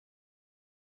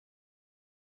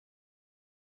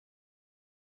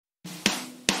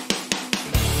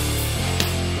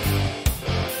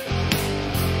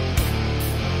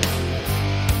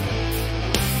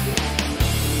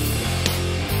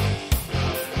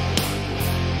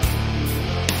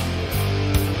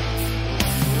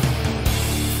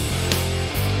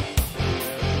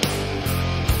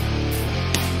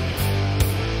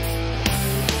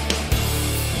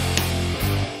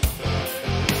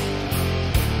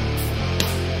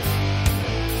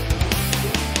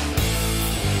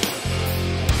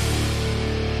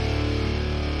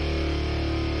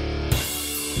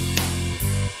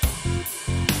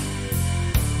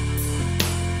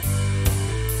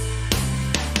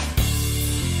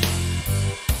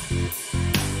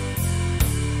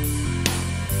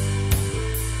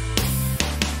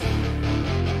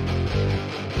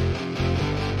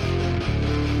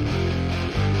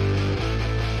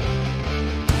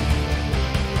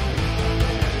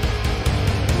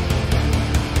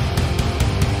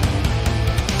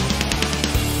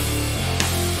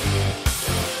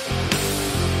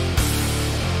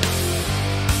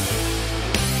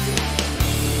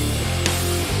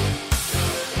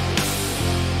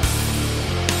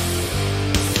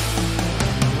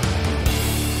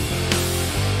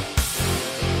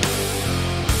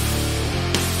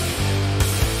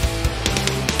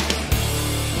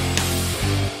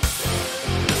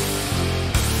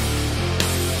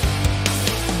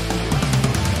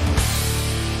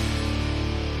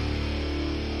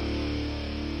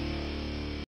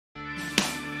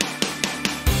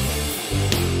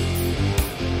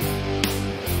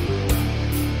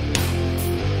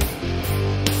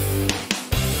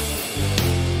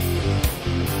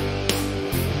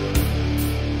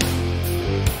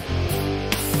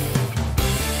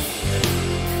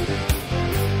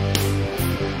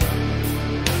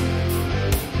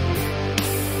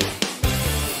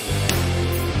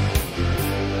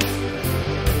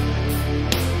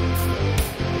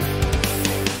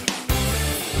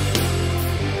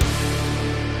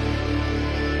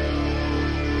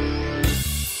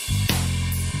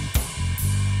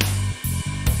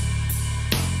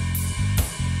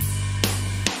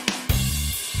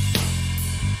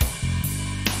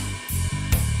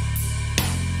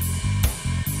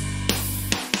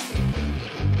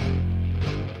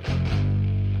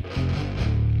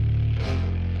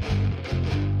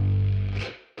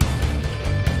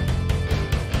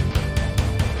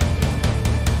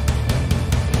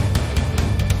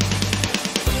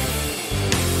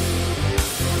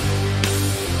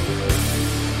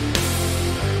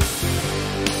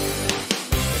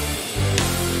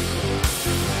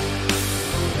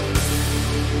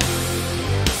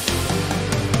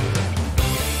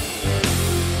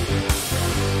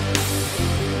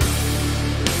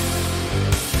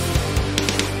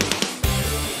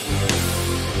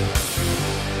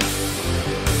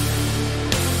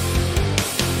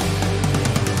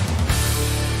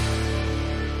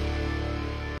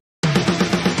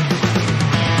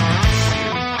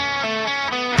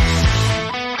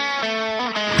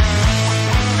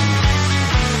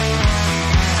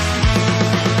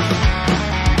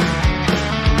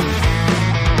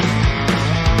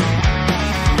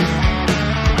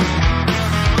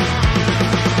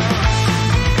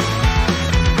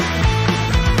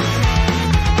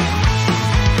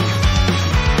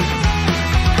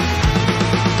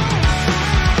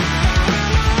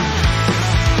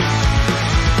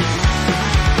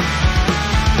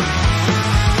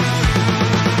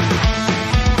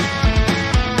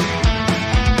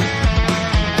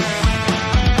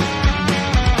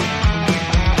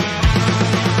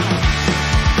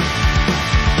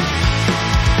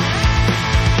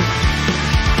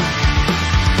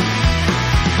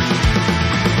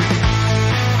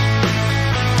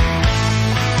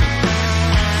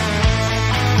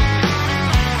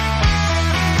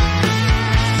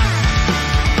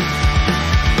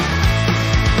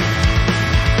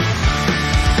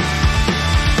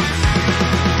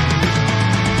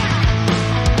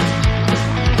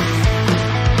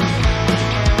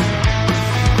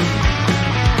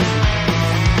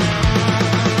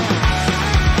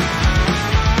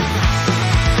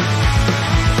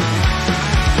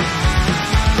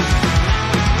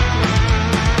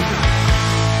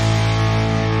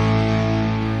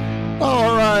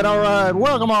right,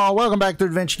 welcome all. Welcome back to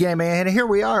Vinci Gaming, and here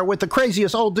we are with the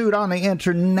craziest old dude on the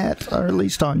internet, or at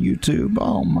least on YouTube.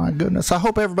 Oh my goodness! I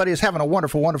hope everybody is having a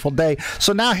wonderful, wonderful day.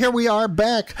 So now here we are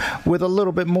back with a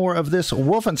little bit more of this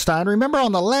Wolfenstein. Remember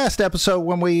on the last episode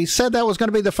when we said that was going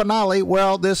to be the finale?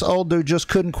 Well, this old dude just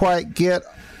couldn't quite get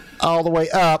all the way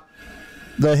up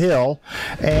the hill,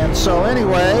 and so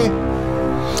anyway,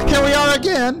 here we are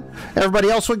again. Everybody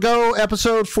else would go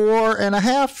episode 4.5,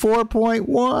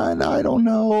 4.1. I don't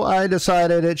know. I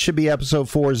decided it should be episode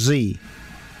 4Z.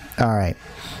 All right.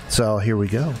 So here we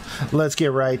go. Let's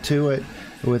get right to it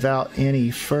without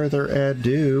any further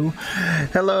ado.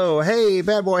 Hello. Hey,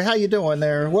 bad boy. How you doing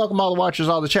there? Welcome all the watchers,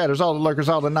 all the chatters, all the lurkers,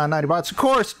 all the 990 bots. Of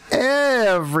course,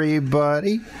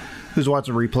 everybody who's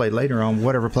watching the replay later on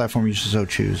whatever platform you so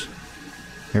choose.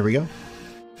 Here we go.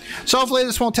 So hopefully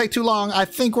this won't take too long. I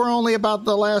think we're only about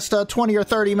the last 20 or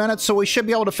 30 minutes, so we should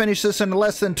be able to finish this in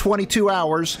less than 22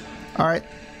 hours. All right,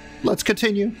 let's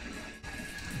continue.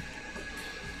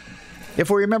 If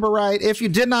we remember right, if you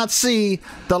did not see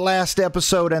the last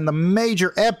episode and the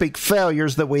major epic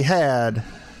failures that we had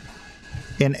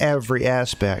in every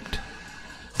aspect,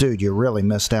 dude, you really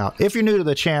missed out. If you're new to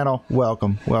the channel,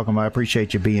 welcome. Welcome. I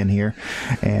appreciate you being here.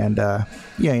 And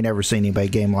you ain't ever seen anybody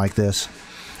game like this.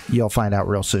 You'll find out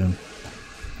real soon.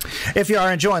 If you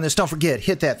are enjoying this, don't forget,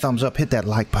 hit that thumbs up, hit that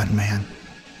like button, man.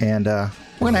 And we're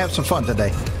going to have some fun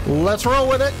today. Let's roll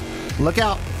with it. Look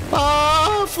out.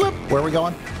 Oh, flip. Where are we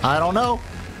going? I don't know.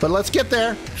 But let's get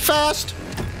there. Fast.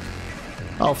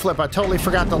 Oh, flip. I totally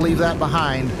forgot to leave that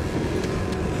behind.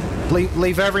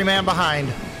 Leave every man behind.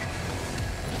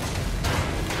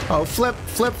 Oh, flip,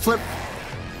 flip, flip.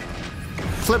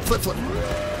 Flip, flip, flip.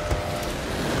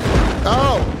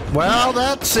 Oh. Well,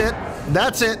 that's it.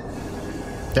 That's it.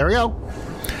 There we go.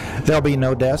 There'll be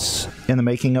no deaths in the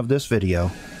making of this video.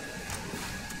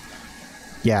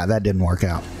 Yeah, that didn't work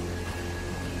out.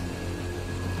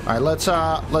 All right, let's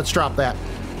drop that.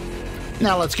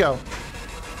 Now let's go.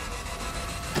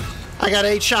 I got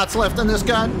 8 shots left in this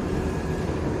gun.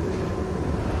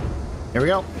 Here we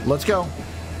go. Let's go.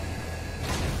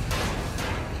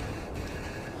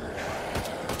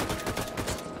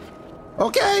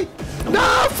 Okay.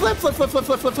 No! Flip, flip, flip, flip,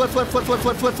 flip, flip, flip, flip, flip, flip,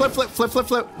 flip, flip, flip, flip, flip, flip,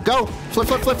 flip. Go. Flip,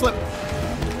 flip, flip, flip.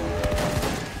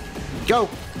 Go.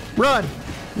 Run.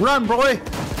 Run, boy.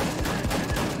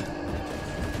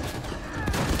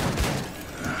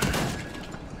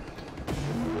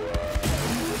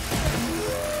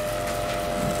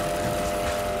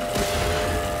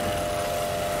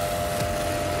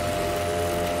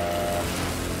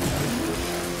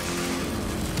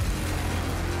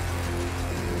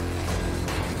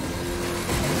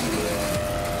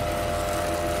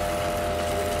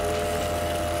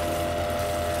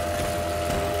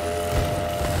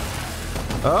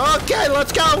 Okay,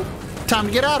 let's go. Time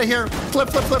to get out of here. Flip,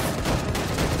 flip, flip.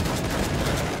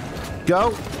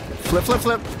 Go. Flip, flip,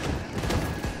 flip.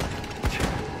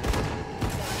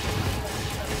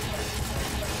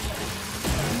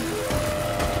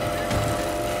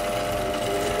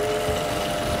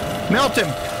 Melt him.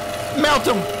 Melt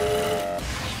him.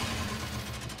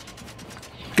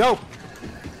 Go.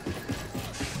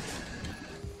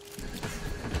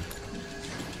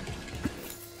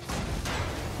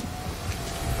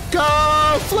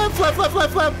 Go! Flip, flip, flip,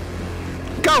 flip, flip!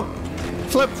 Go!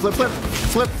 Flip, flip, flip,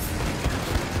 flip.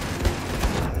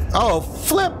 Oh,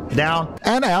 flip! Down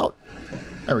and out.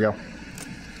 There we go.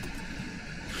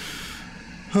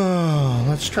 Oh,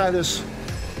 let's try this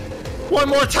one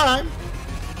more time.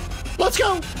 Let's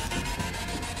go!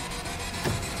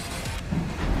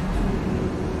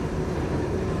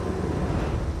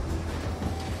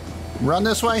 Run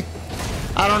this way.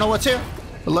 I don't know what's here,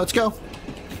 but let's go.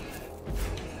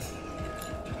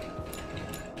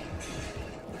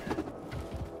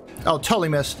 Oh, totally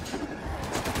missed.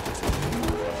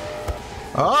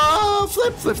 Oh,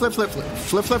 flip, flip, flip, flip,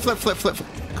 flip, flip, flip, flip, flip, flip.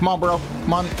 Come on, bro.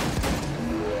 Come on.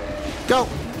 Go.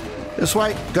 This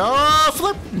way. Go,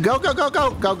 flip. Go, go, go, go.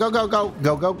 Go, go, go, go.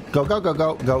 Go, go, go, go, go,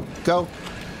 go, go, go.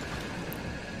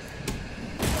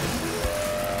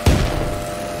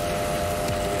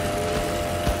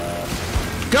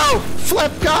 Go.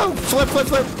 Flip, go. Flip, flip,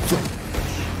 flip,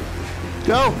 flip.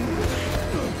 Go.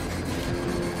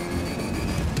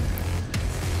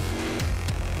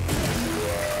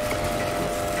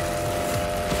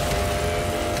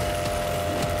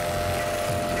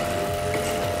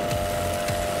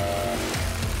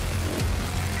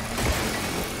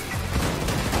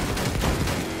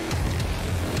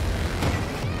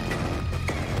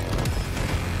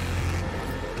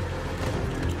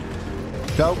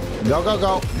 Go, go,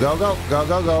 go, go, go, go, go,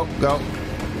 go, go, go.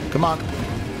 Come on.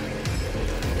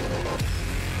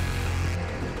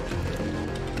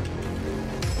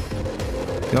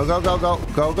 Go, go, go, go,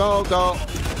 go, go, go.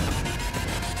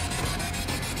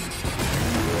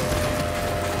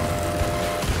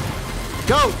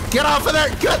 Go! Get off of there!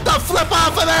 Get the flip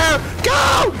off of there!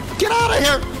 Go! Get out of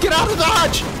here! Get out of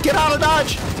Dodge! Get out of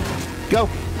Dodge! Go!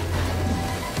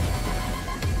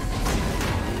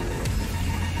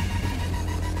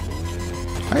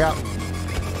 I got...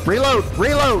 Reload!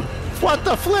 Reload! What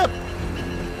the flip?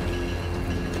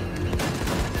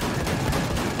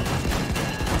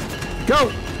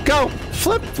 Go! Go!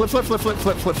 Flip! Flip, flip, flip, flip,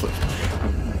 flip, flip, flip.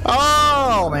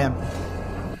 Oh, man.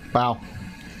 Wow.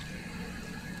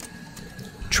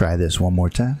 Try this one more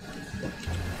time.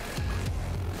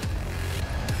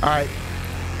 All right.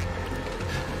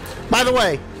 By the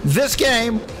way, this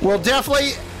game will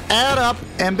definitely add up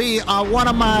and be on one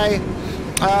of my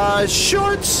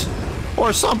shorts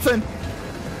or something.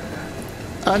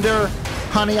 Under,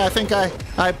 honey, I think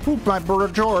I pooped my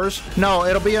drawers. No,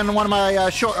 it'll be in one of my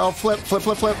short. Oh, flip, flip,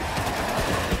 flip, flip.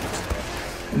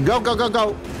 Go, go, go,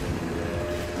 go.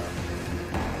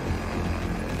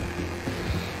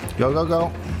 Go, go,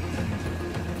 go.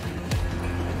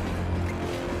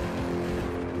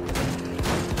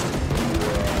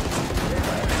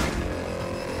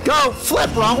 Go!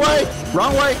 Flip! Wrong way!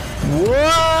 Wrong way!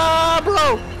 Whoa,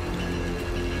 bro!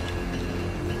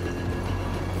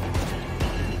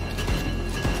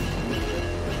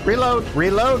 Reload!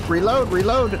 Reload! Reload!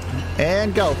 Reload!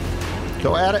 And go!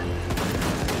 Go at it!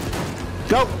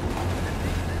 Go!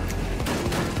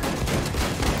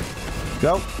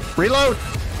 Go! Reload!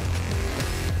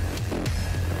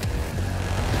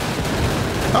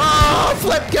 Oh!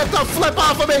 Flip! Get the flip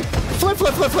off of me! Flip!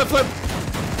 Flip! Flip! Flip! Flip!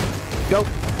 Go!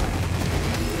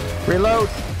 Reload.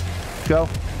 Go.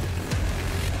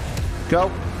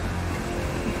 Go.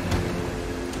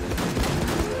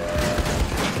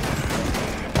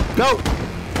 Go.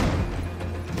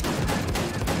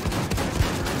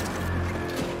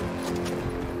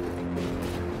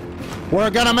 We're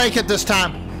gonna make it this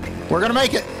time. We're gonna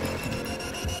make it.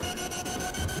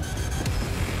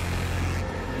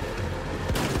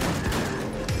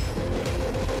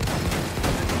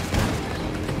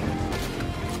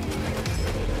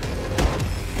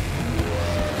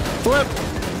 Flip.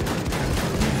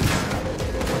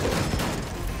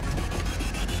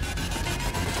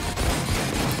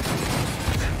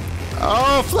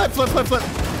 Oh, flip, flip, flip, flip.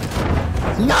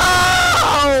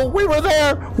 No! We were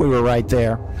there. We were right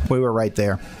there. We were right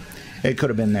there. It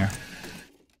could have been there.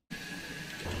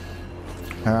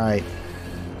 All right.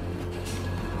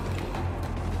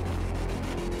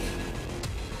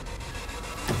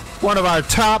 One of our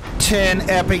top 10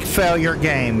 epic failure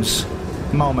games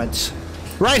moments.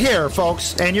 Right here,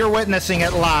 folks, and you're witnessing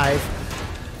it live.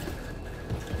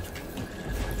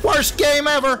 Worst game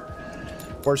ever.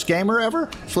 Worst gamer ever?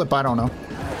 Flip, I don't know.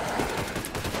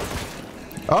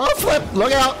 Oh, flip,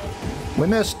 look out. We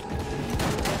missed.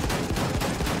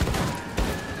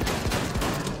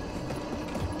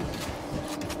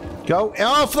 Go.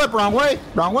 Oh, flip, wrong way.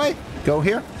 Wrong way. Go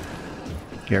here.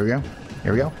 Here we go.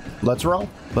 Here we go. Let's roll.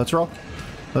 Let's roll.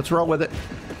 Let's roll with it.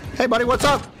 Hey, buddy, what's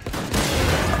up?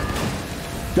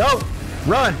 Go!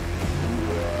 Run!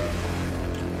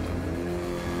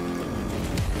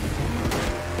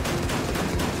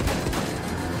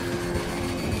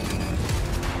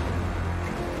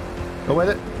 Go with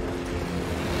it.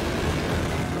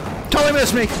 Totally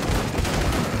missed me!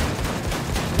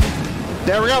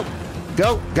 There we go!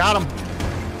 Go! Got him!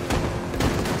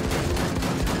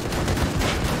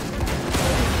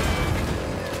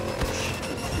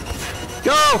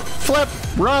 Go! Flip!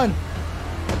 Run!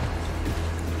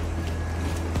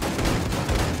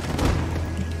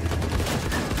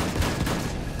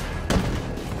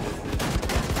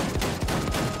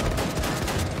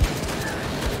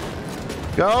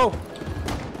 Go!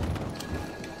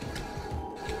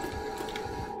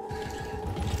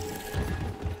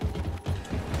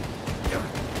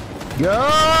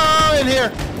 Go in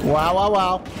here! Wow, wow,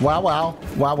 wow. Wow, wow.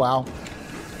 Wow, wow.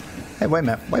 Hey, wait a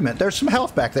minute. Wait a minute. There's some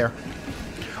health back there.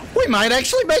 We might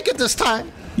actually make it this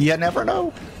time. You never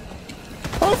know.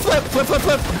 Oh, flip, flip, flip,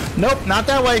 flip. Nope, not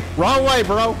that way. Wrong way,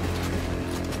 bro.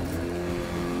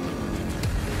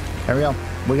 There we go.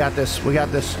 We got this. We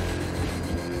got this.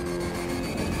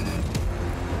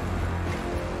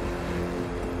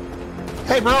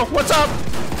 Hey, bro, what's up?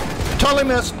 Totally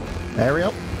missed. There we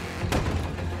go.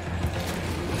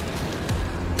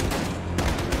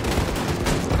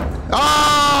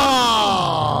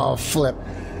 Oh, flip.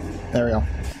 There we go.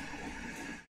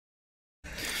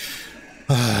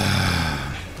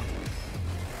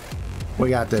 We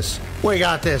got this. We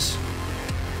got this.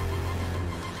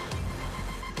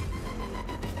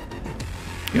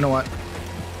 You know what?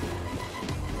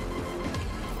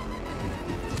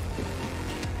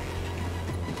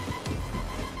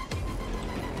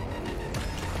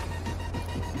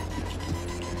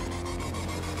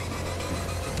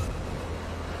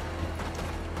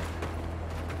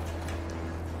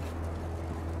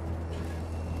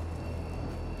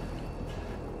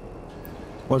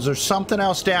 Was there something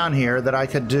else down here that I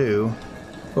could do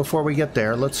before we get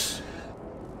there? Let's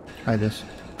try this.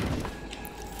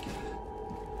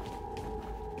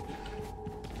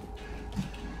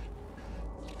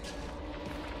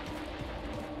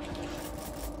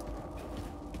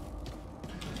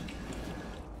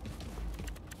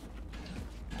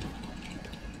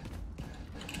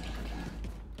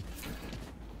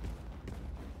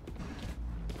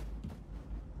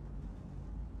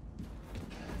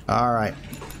 All right.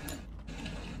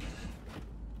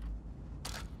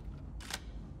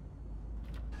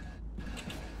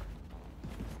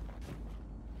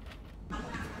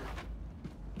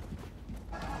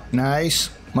 Nice.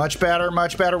 Much better,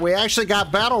 much better. We actually got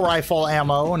battle rifle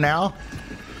ammo now.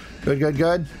 Good, good,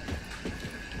 good.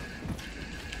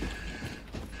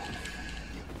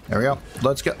 There we go.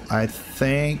 Let's go. I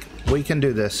think we can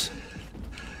do this.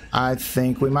 I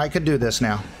think we might could do this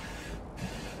now.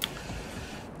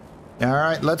 All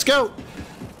right, let's go.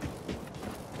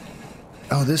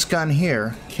 Oh, this gun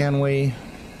here. Can we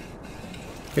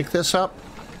pick this up?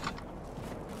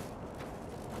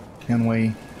 Can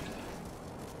we?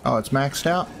 Oh, it's maxed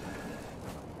out.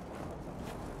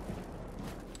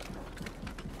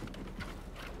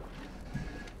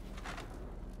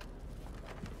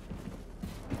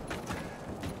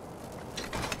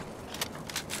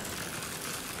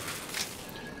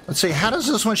 Let's see, how does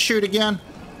this one shoot again?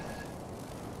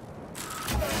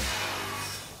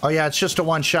 Oh yeah, it's just a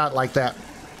one shot like that.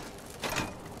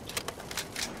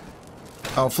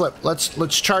 Oh, flip.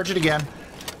 Let's charge it again.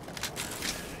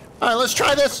 All right, let's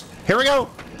try this. Here we go.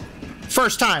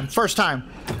 First time, first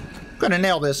time. I'm gonna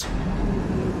nail this.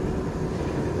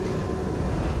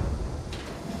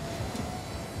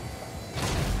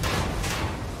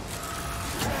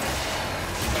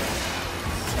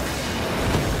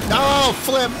 Oh,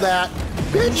 flip that,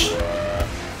 bitch.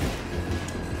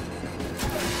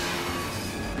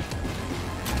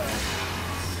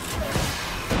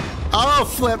 Oh,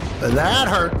 flip. That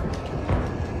hurt.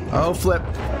 Oh, flip.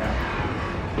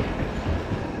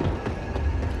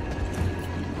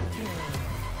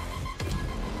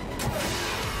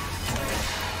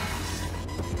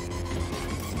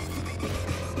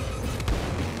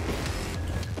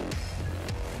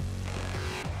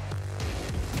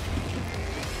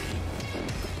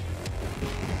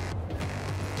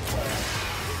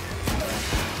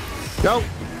 Go.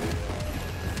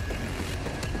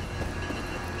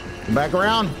 Back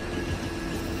around.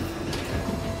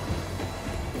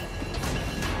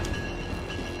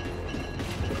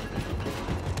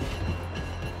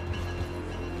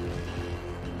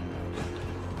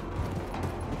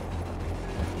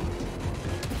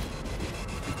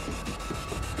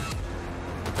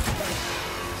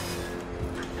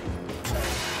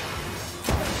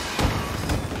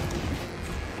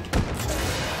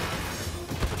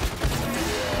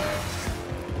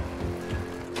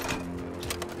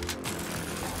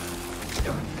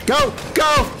 Go!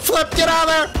 Go! Flip! Get out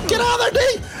of there! Get out of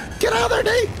there, D! Get out of there,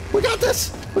 D! We got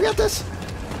this! We got this!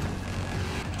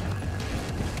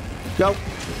 Go!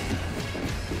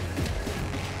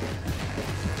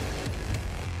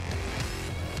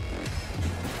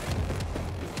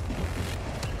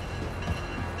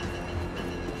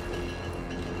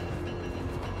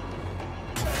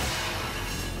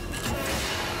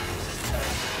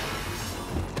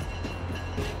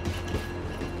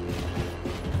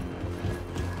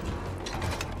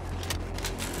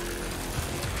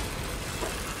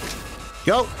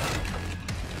 Go!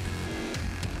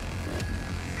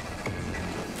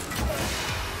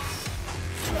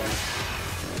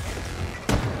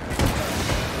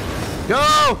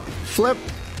 Go! Flip!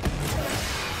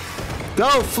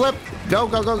 Go! Flip! Go,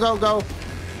 go, go, go, go!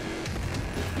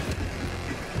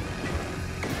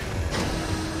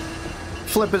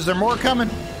 Flip, is there more coming?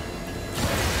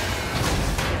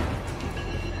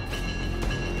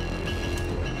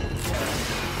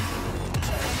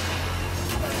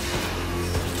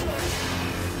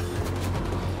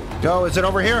 Go, is it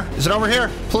over here? Is it over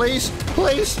here? Please,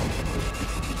 please.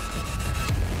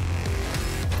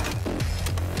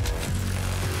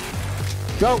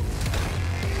 Go.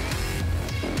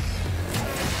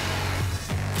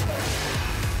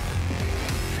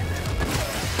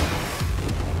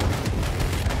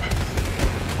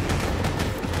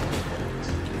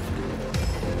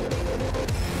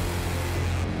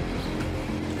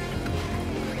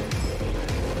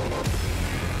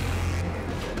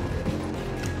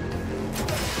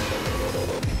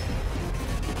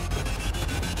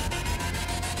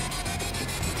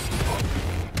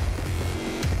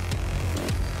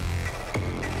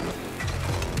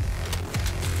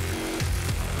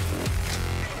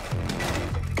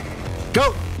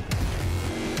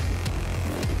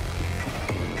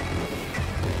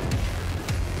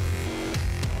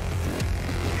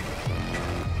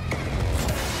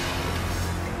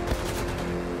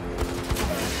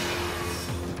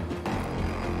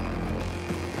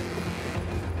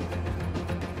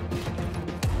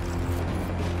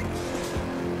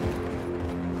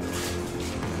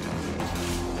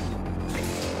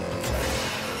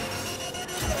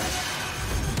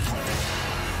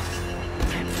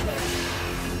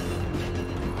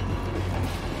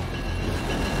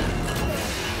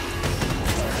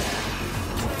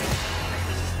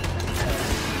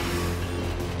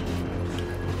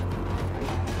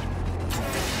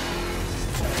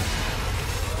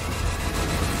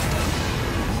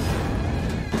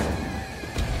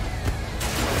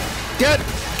 Get.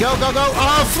 Go, go, go.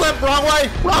 Oh, flip. Wrong way.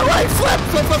 Wrong way. Flip,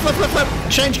 flip, flip, flip, flip,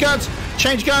 flip. Change guns.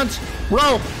 Change guns.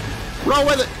 Roll. Roll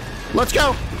with it. Let's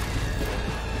go.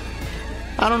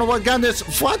 I don't know what gun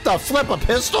this. What the flip? A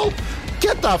pistol?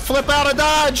 Get the flip out of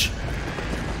Dodge.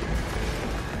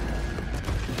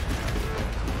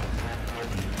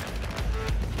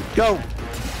 Go.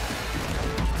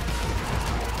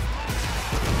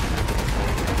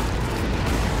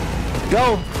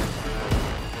 Go.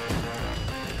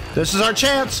 This is our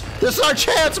chance. This is our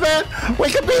chance, man. We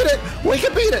can beat it. We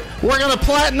can beat it. We're going to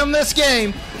platinum this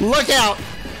game. Look out.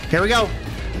 Here we go.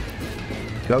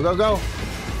 Go, go, go.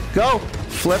 Go.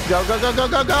 Flip. Go, go, go, go,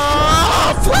 go, go.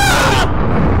 Flip!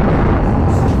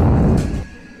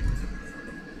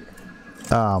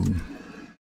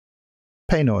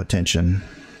 Pay no attention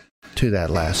to that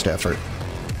last effort.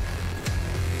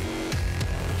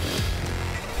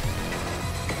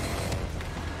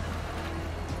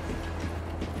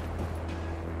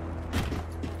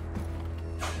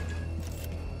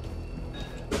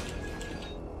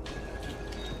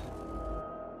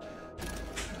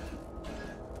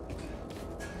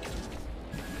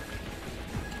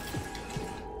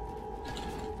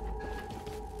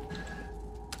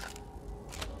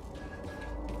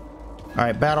 All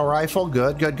right, battle rifle.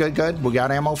 Good, good, good, good. We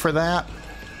got ammo for that.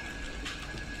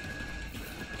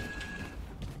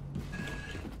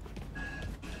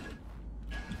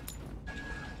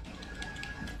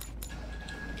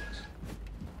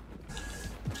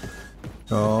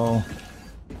 Oh.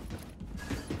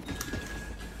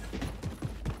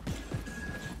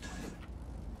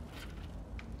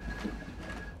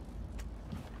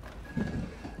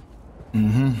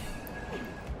 Mm-hmm.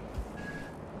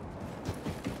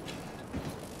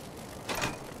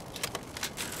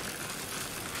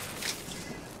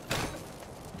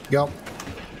 Go.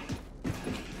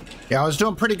 Yeah, I was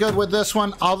doing pretty good with this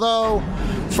one, although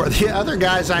for the other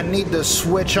guys I need to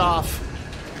switch off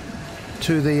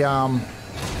to the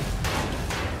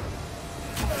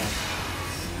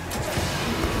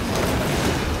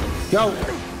go.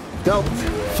 Go.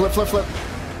 Flip, flip, flip.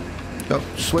 Go.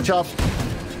 Switch off.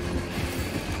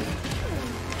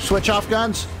 Switch off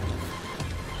guns.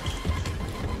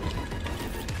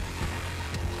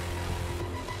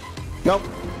 Go.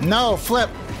 No, flip.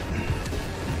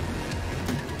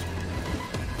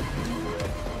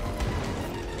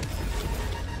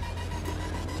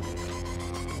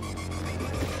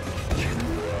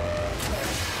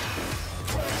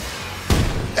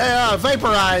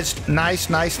 Vaporized. Nice,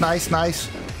 nice, nice, nice.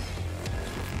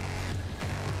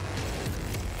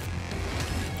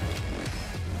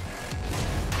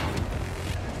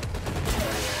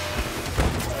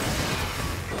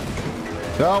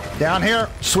 Go, down here.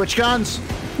 Switch guns.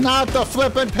 Not the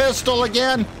flippin' pistol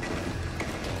again.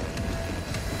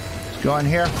 Go in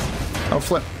here. Oh,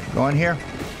 flip. Go in here.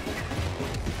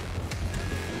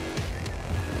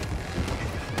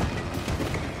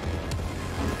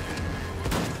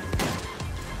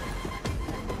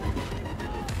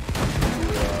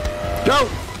 Go!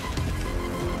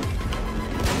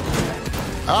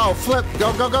 Oh, flip.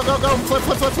 Go, go, go, go, go. Flip,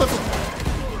 flip, flip, flip.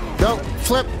 Go,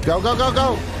 flip. Go, go, go,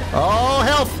 go. Oh,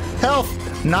 health.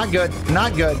 Health. Not good.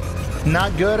 Not good.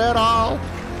 Not good at all.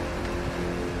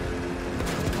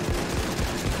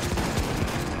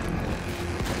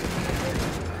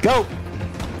 Go.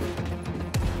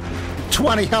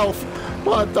 20 health.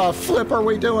 What the flip are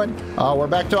we doing? Oh, we're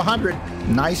back to 100.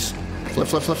 Nice. Flip,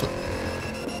 flip, flip, flip.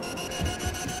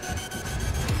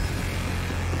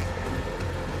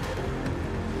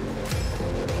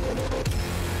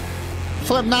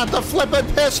 Flip, not the flippin'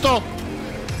 pistol.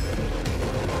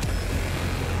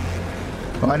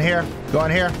 Go in here. Go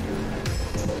in here.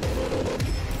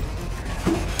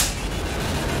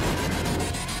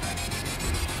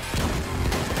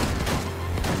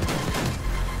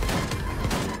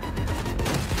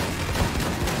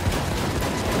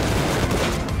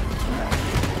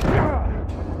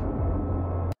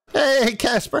 Hey,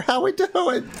 Casper, how we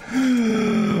doing?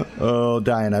 Oh,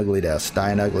 dying ugly deaths.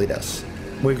 Dying ugly deaths.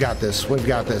 We've got this. We've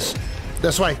got this.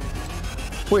 This way.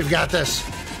 We've got this.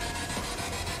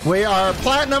 We are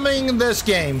platinuming this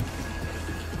game.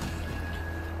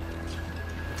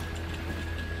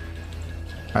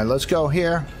 All right, let's go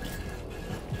here.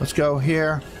 Let's go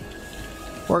here.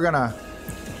 We're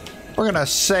gonna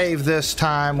save this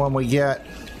time when we get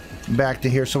back to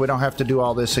here, so we don't have to do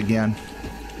all this again.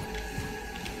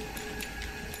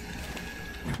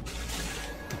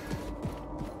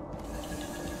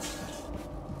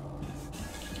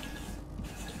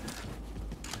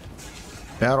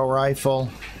 Battle rifle.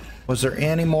 Was there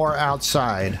any more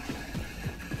outside?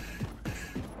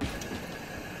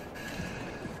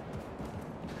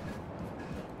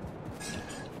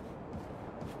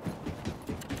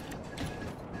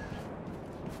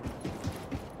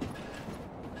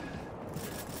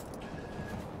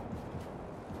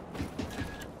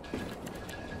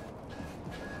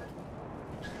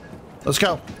 Let's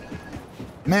go.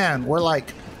 Man, we're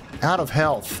like out of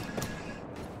health.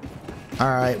 All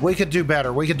right, we could do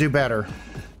better. We could do better.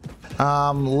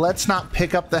 Let's not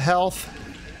pick up the health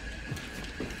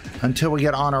until we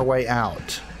get on our way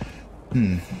out.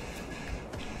 All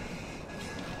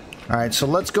right, so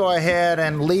let's go ahead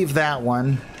and leave that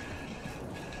one.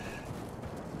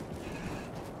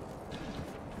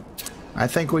 I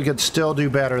think we could still do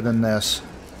better than this.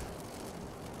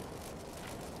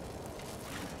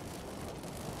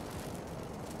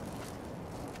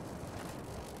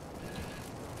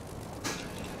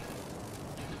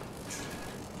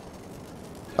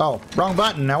 Oh, wrong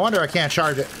button. No wonder I can't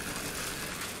charge it.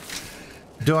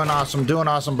 Doing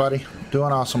awesome, buddy.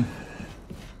 Doing awesome.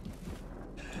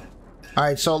 All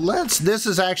right, so this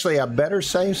is actually a better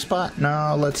save spot.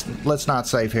 No, let's not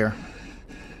save here.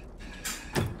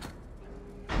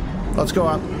 Let's go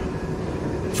up.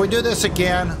 If we do this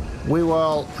again, we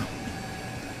will...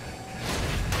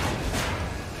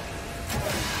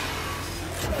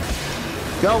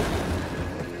 Go.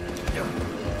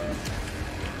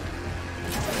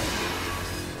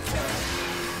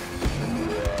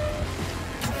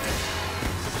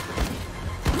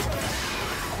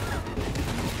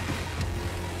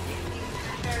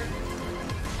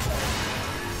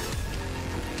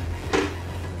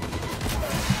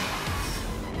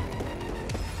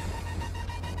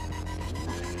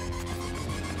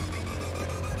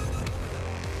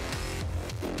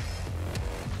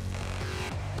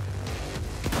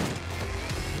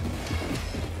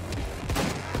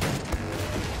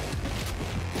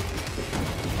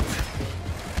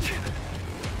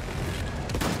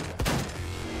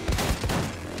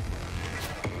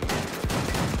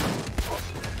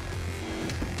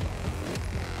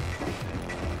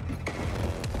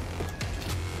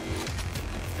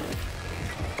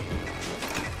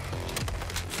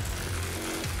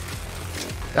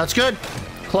 That's good.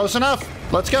 Close enough.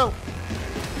 Let's go.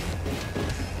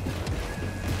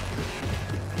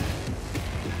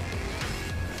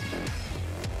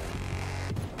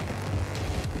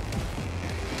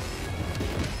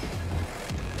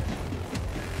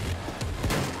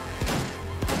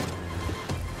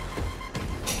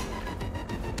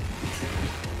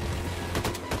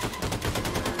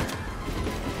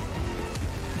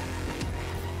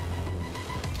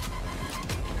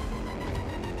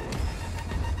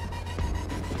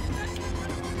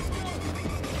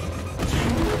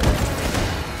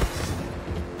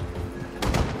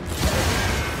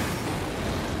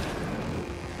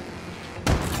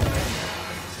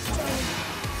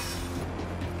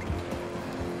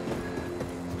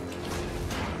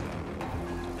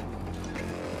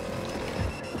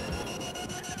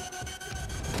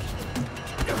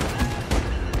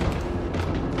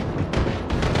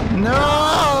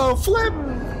 No! Flip!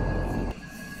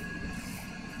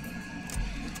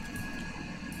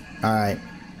 Alright.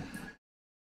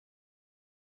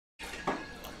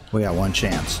 We got one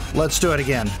chance. Let's do it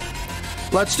again.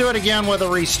 Let's do it again with a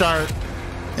restart.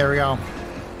 There we go.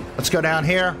 Let's go down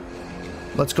here.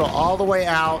 Let's go all the way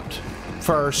out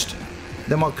first.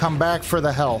 Then we'll come back for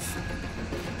the health.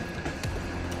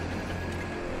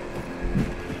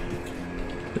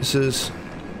 This is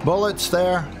bullets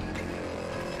there.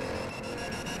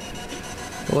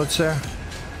 Bullets there.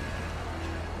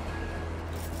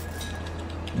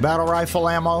 Battle rifle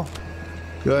ammo.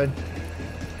 Good.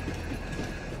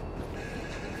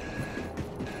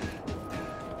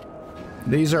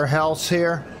 These are healths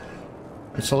here.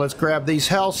 So let's grab these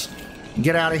healths.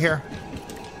 Get out of here.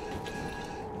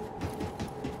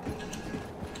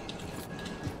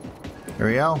 There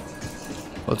we go.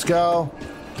 Let's go.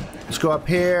 Let's go up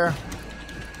here.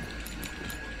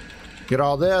 Get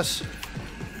all this.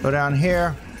 Go down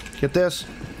here. Get this.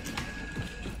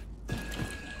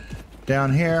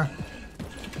 Down here.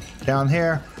 Down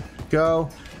here. Go.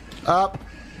 Up.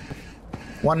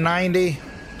 190.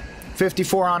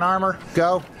 54 on armor.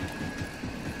 Go.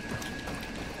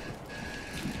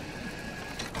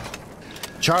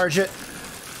 Charge it.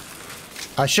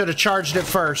 I should have charged it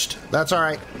first. That's all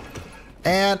right.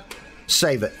 And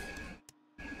save it.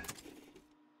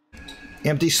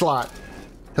 Empty slot.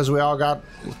 Because we all got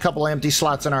a couple empty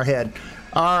slots in our head.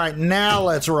 All right, now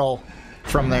let's roll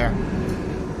from there.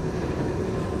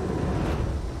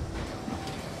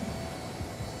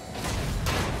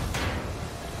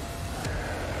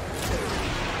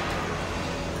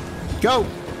 Go!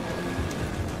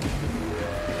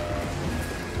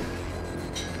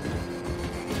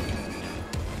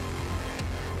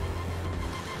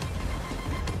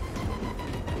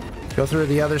 Go through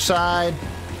the other side.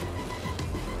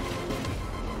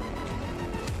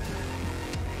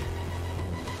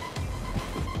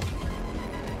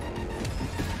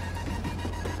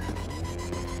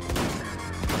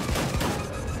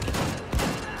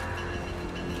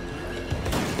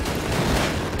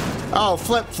 Oh,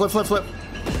 flip, flip, flip, flip.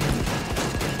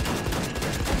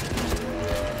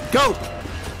 Go!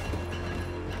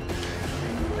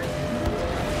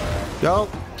 Go.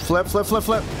 Flip, flip, flip,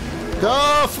 flip.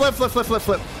 Go! Flip, flip, flip, flip,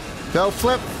 flip. Go,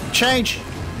 flip. Change.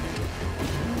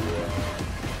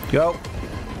 Go.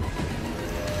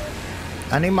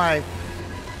 I need my...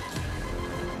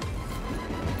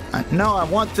 No, I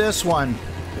want this one.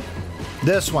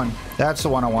 This one. That's the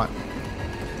one I want.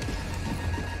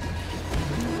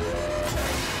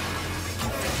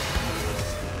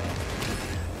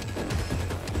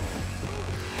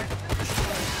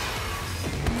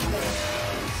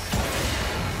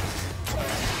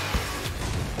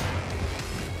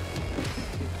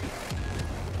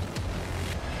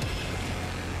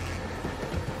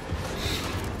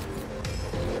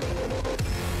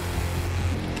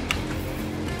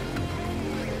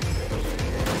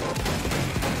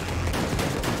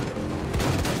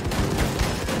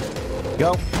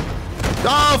 Go.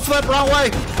 Oh, flip, wrong way.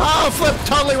 Oh, flip,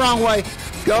 totally wrong way.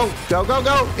 Go, go, go,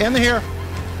 go. In here.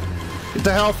 Get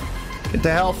the health. Get the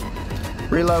health.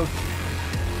 Reload.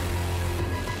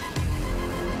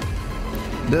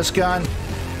 This gun.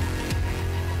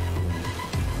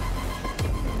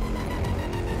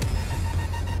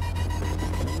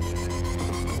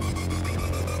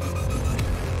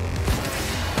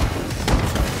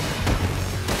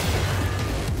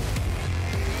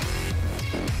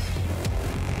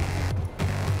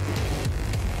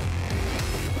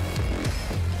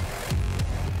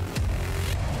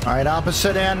 All right,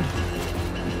 opposite end.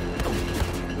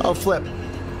 Oh, flip.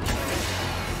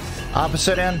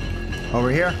 Opposite end. Over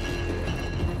here.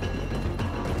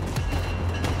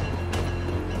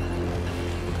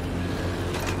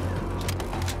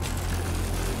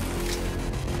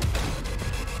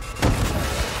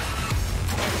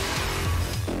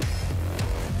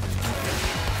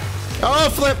 Oh,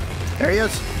 flip. There he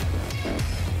is.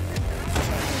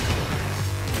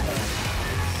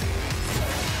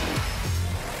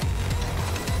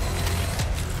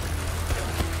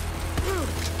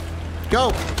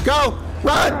 Go! Go!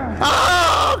 Run!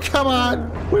 Oh, come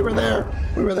on! We were there.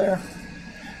 We were there.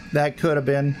 That could have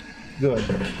been good.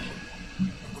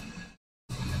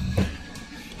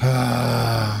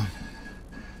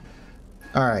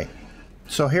 All right.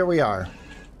 So here we are.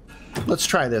 Let's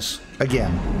try this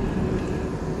again.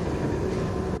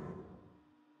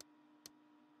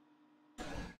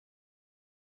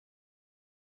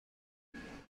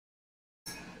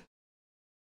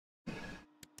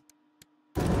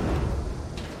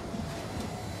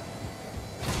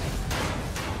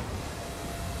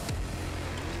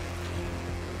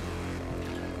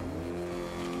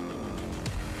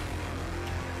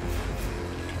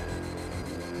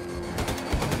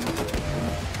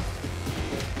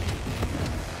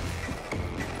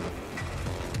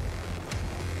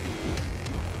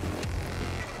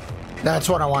 That's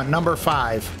what I want. Number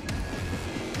 5.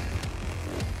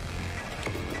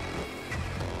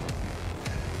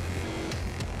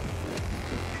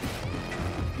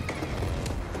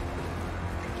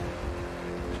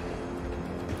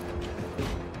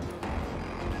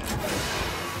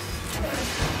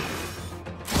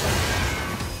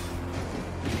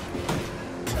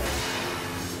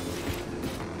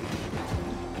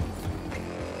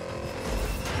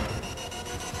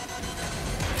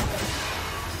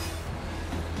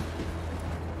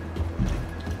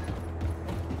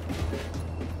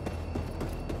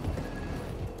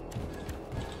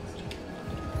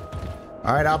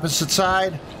 All right, opposite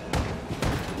side.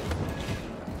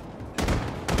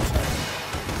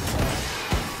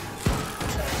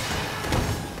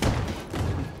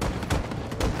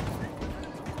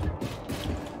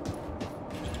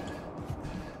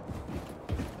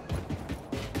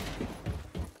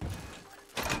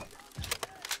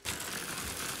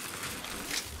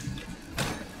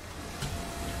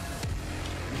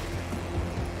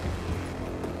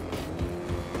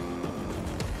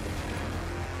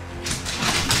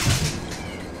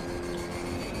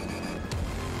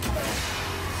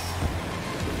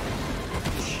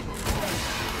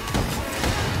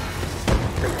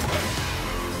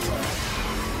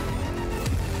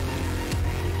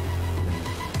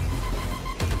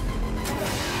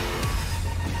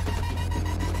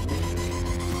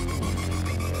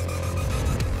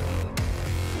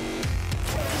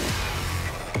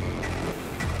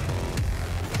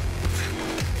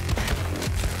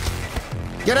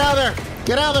 Get out of there!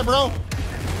 Get out of there, bro!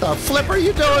 The flip are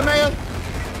you doing, man?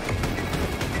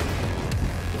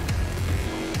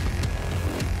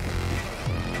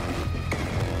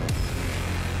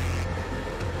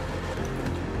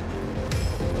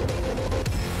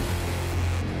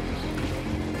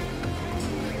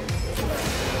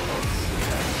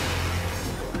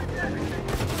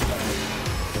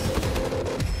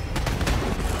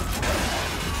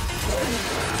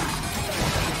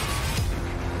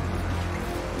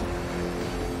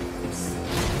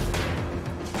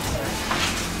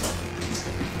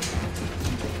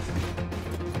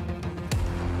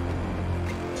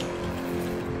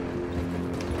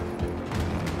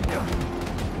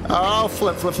 Oh,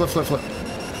 flip, flip, flip, flip, flip.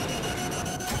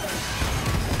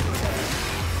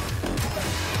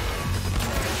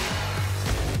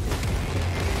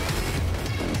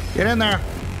 Get in there.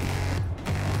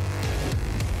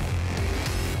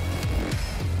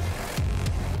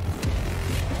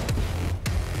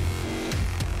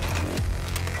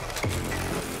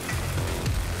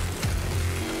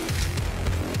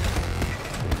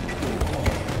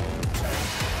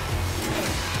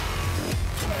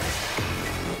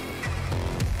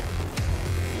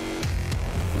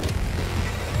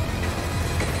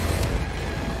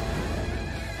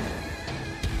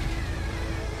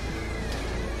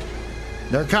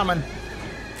 They're coming.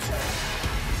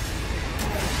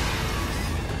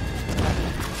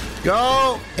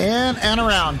 Go in and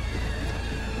around.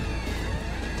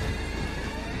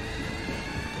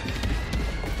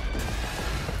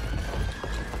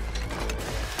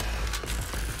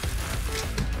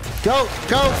 Go,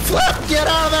 go, flip, get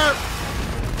out of there.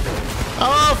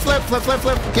 Oh, flip, flip, flip,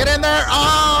 flip. Get in there.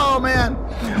 Oh, man.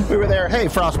 We were there. Hey,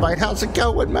 Frostbite, how's it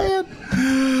going, man?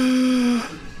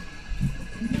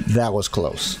 That was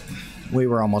close. We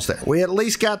were almost there. We at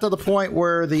least got to the point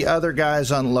where the other guys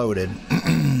unloaded.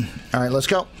 All right, let's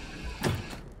go.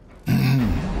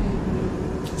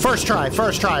 First try,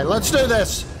 first try. Let's do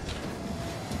this.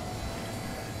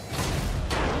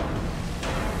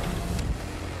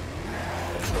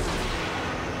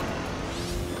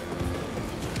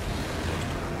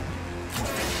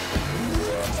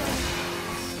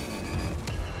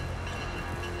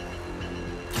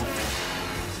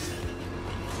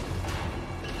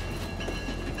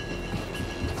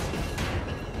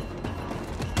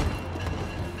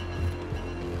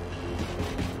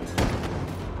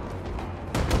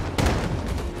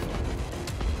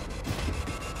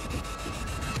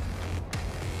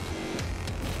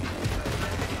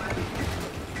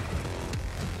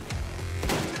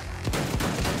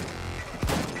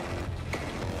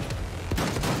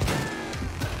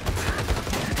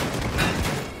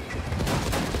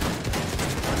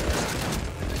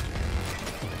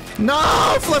 No!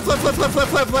 Flip, flip, flip, flip, flip,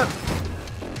 flip, flip!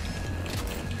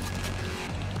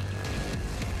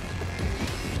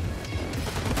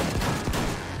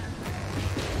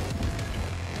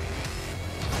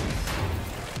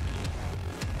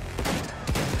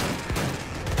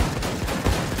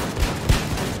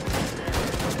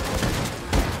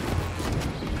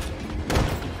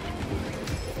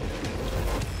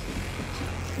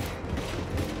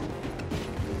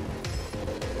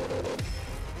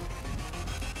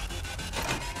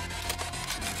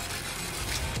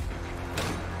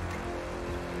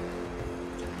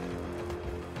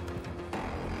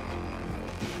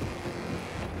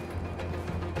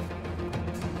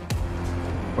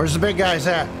 Where's the big guys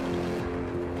at?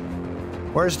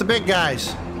 Where's the big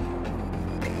guys?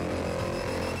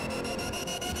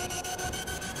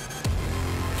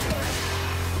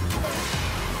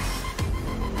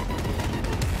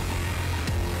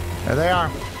 There they are.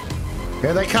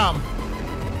 Here they come.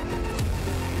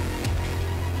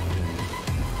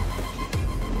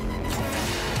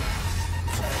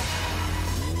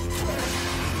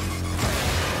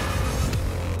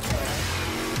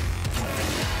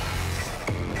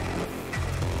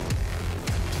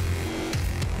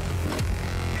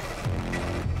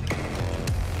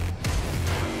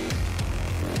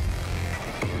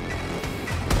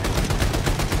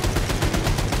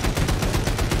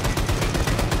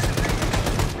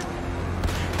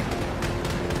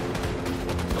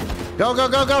 Go, go,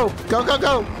 go, go, go, go,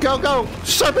 go, go, go.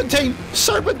 Serpentine,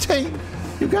 serpentine.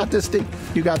 You got this, D.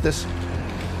 You got this.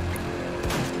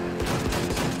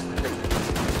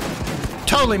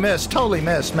 Totally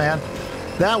missed, man.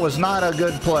 That was not a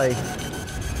good play.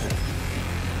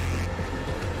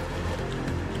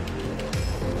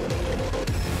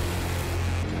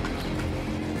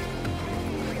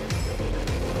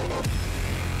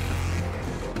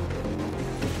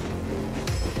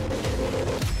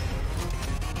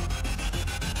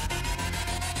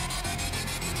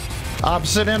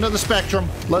 Opposite end of the spectrum.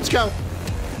 Let's go.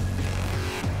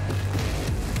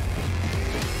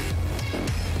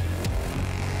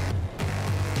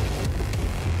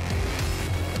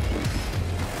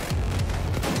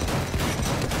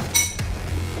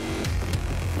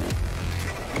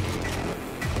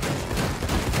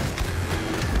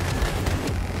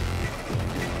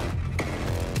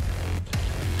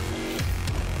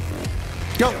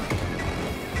 Go.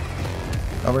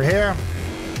 Over here.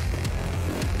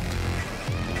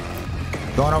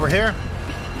 Going over here.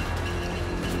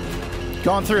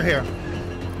 Going through here.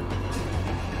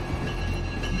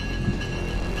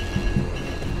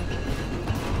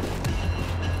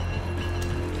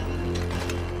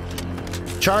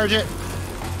 Charge it.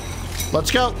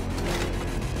 Let's go.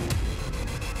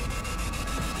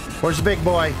 Where's the big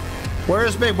boy?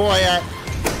 Where's big boy at?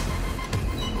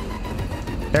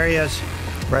 There he is.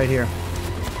 Right here.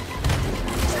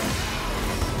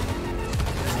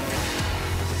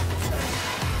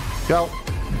 Go.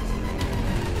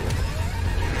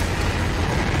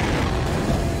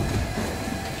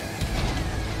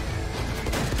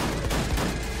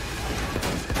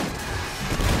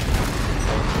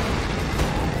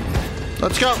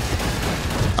 Let's go.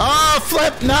 Oh,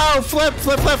 flip. No, flip,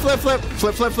 flip, flip, flip, flip,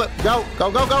 flip, flip, flip. Go,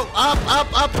 go, go, go. Up,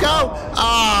 up, up, go.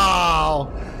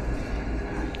 Oh.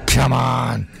 Come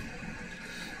on.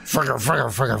 Frigger, frigger,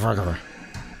 frigger, frigger.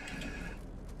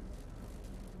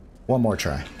 One more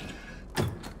try.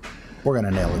 We're going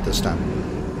to nail it this time.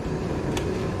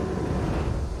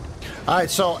 All right,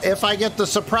 so if I get the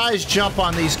surprise jump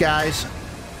on these guys...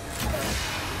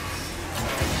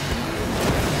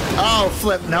 Oh,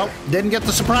 flip. Nope. Didn't get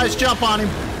the surprise jump on him.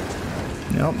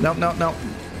 Nope, nope, nope, nope.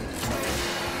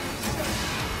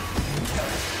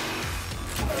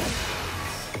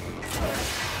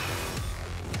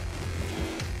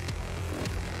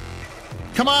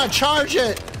 Come on, charge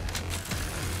it.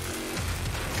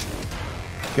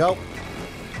 Go.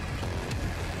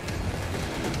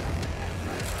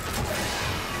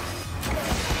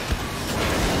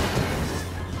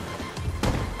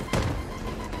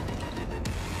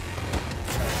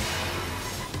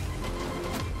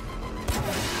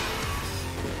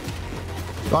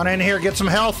 Go on in here, get some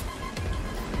health.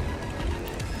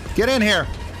 Get in here.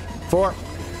 4.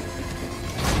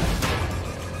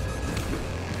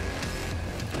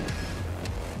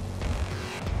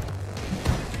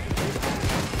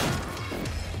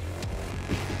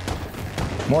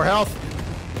 More health.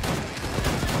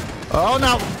 Oh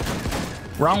no.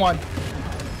 Wrong one.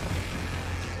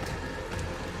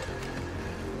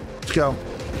 Let's go.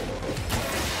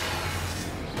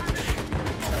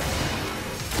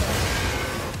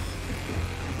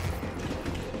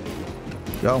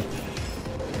 Go.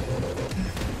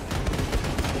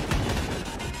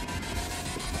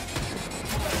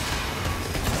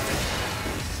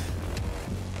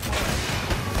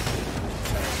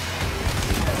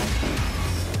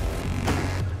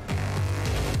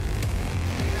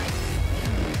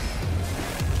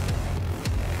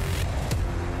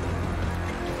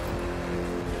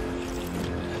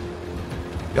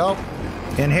 Go.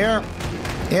 In here.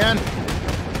 In.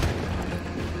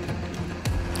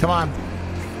 Come on.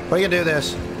 We can do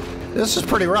this. This is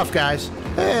pretty rough, guys.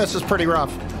 Hey, this is pretty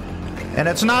rough. And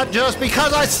it's not just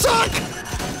because I suck!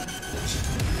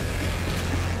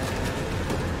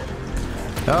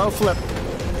 Oh, flip.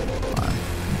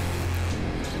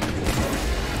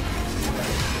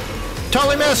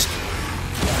 Totally missed!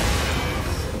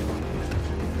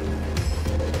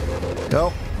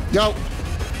 Go. Go.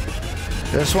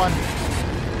 This one.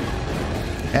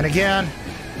 And again.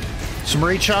 Some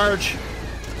recharge.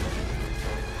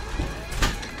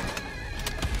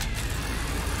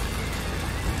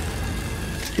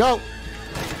 Go.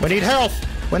 We need health.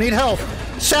 We need health.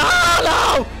 Oh,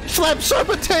 no! Flip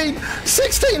serpentine.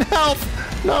 16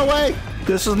 health. No way.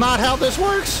 This is not how this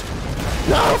works.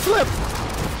 No, flip.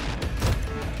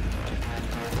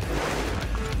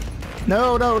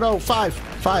 No, no, no. 5.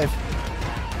 5.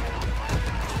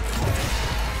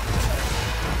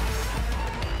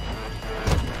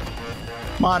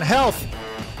 Come on, health.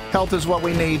 Health is what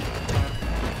we need.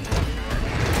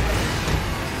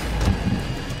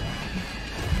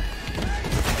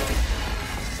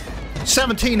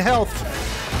 $17 health.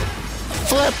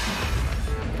 Flip.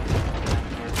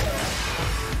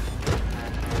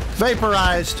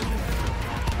 Vaporized.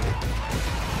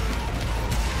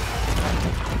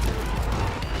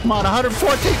 Come on,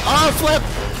 114. Oh, flip.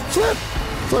 Flip.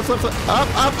 Flip, flip, flip. Up,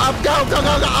 up, up. Go, go,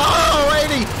 go, go. Oh,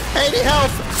 80. 80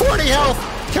 health. 40 health.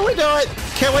 Can we do it?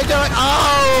 Can we do it?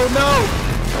 Oh, no.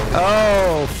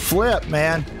 Oh, flip,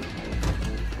 man.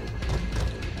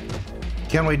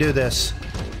 Can we do this?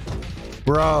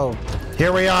 Bro,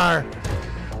 here we are.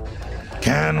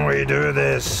 Can we do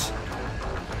this?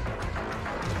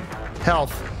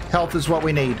 Health. Health is what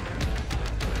we need.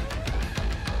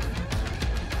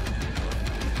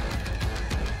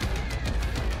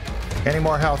 Any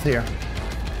more health here?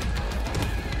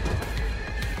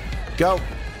 Go.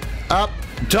 Up.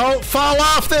 Don't fall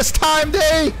off this time, D!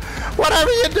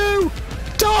 Whatever you do,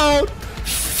 don't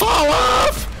fall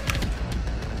off!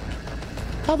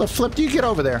 How the flip do you get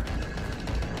over there?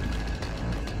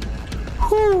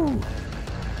 Whew.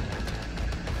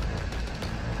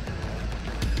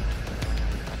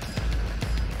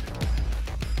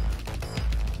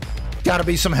 Gotta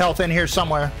be some health in here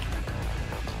somewhere.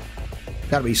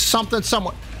 Gotta be something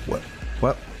somewhere. What?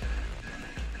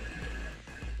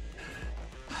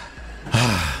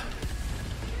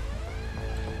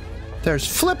 There's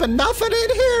flipping nothing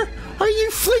in here? Are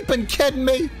you flipping kidding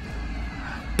me?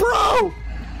 Bro!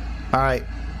 Alright.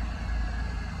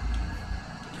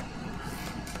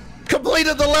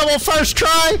 Completed the level first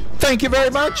try. Thank you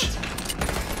very much.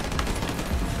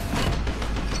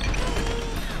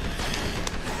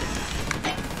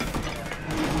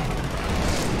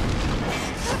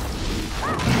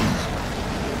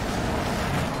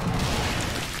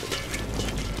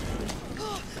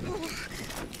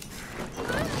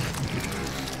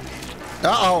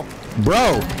 Uh-oh.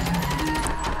 Bro.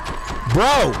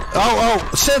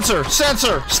 Oh, censor.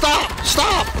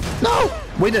 Stop. No.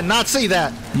 We did not see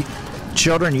that.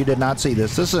 Children, you did not see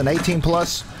this. This is an 18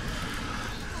 plus.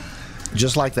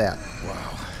 Just like that.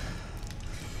 Wow.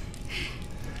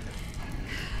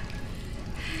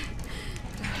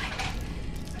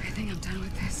 I think I'm done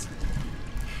with this.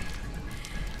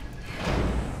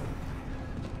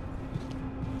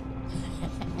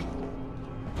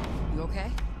 You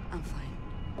okay? I'm fine.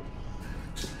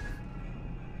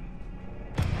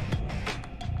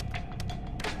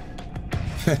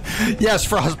 Yes,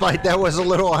 Frostbite, that was a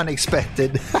little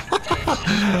unexpected.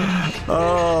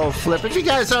 Oh, flip. If you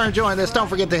guys are enjoying this, don't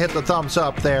forget to hit the thumbs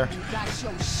up there. That's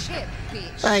your shit,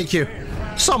 bitch. Thank you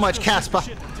so much, Casper.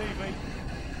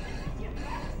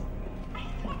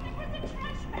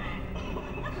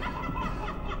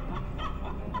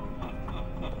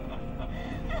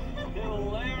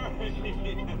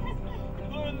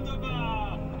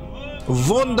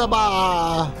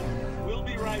 Wunderbar. We'll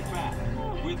be right back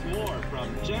with more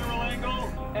from General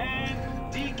Angle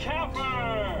and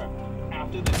Decapper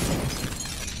after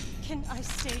this. Can I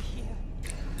stay here?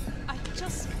 I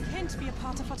just can't be a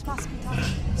part of what must be done.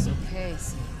 It's okay,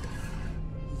 see.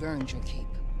 You've earned your keep.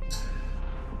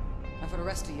 Now for the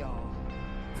rest of y'all,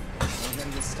 y'all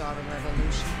ready to start a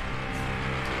revolution?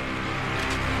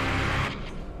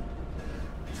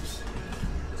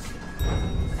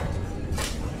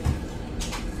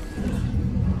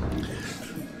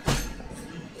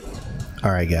 All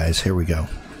right, guys, here we go.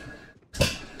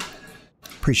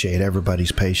 Appreciate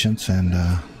everybody's patience and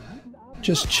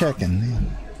just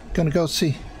checking. Gonna go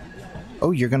see.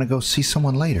 Oh, you're gonna go see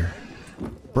someone later.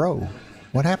 Bro,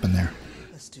 what happened there?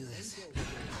 Let's do this.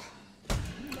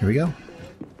 Here we go.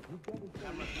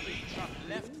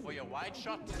 Left for your wide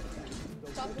shot.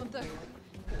 Stop them there.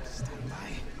 Stand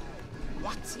by.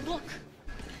 What? Look.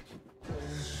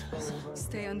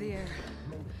 Stay on the air.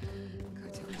 Go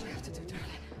do what you have to do, darling.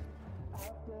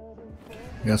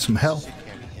 You got some help. It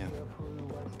can't be him.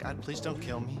 God, please don't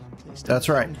kill me. Please don't. That's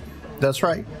right. That's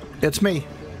right. It's me.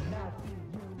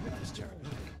 It's Terror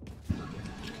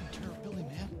Billy,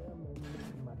 man.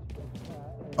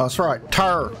 That's right.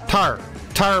 Tire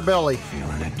Billy.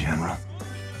 Feeling it, General?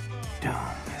 Doom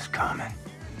is coming.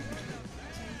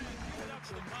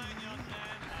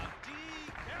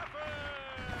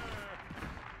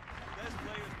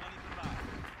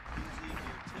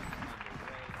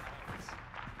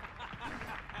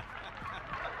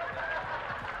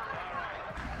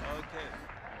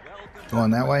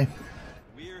 Going that way?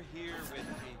 We're here with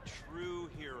a true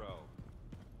hero.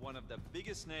 One of the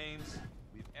biggest names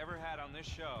we've ever had on this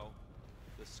show.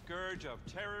 The scourge of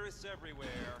terrorists everywhere.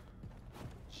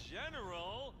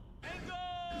 General Angle!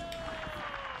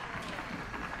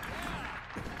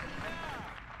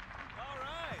 All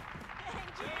right.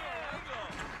 General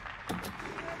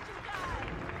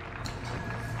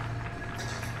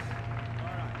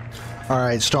Angle. All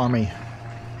right, Stormy.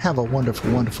 Have a wonderful,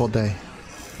 wonderful day.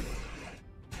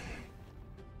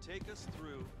 Take us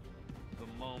through the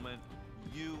moment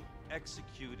you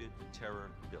executed Terror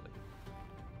Billy.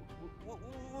 What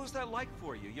was that like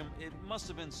for you? It must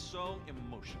have been so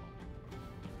emotional.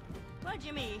 Well,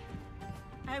 Jimmy,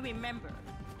 I remember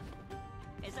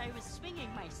as I was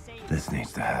swinging my saber. This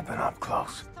needs to happen up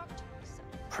close. I thought to myself,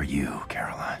 For you,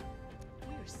 Caroline.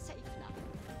 we're safe now.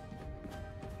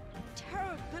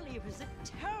 Terror Billy was a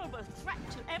terrible threat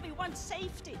to everyone's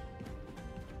safety.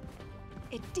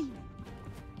 A demon,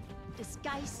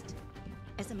 disguised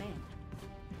as a man.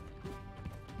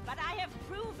 But I have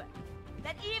proven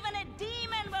that even a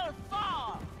demon will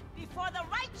fall before the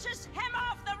righteous hem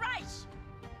off the right.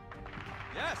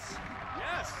 Yes,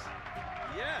 yes,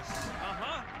 yes,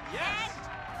 yes.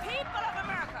 And people of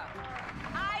America,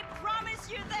 I promise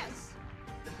you this.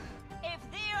 If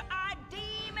there are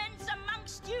demons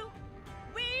amongst you,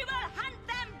 we will hunt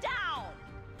them down.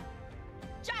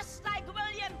 Just like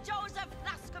William Joseph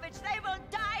Blazkowicz, they will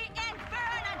die and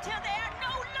burn until they are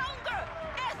no longer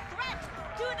a threat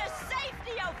to the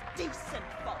safety of decent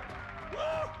folk.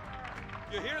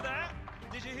 You hear that?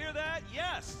 Did you hear that?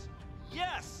 Yes!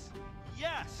 Yes!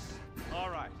 Yes! All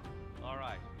right. All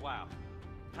right. Wow.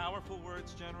 Powerful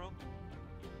words, General.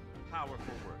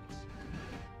 Powerful words.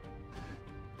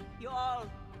 You all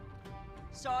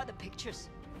saw the pictures.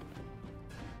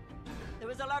 There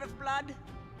was a lot of blood.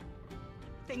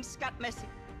 Things got messy.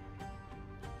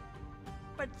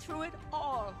 But through it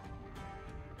all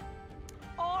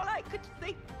I could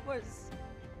think was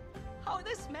how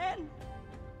this man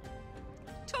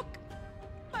took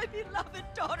my beloved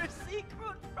daughter's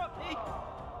secret from me.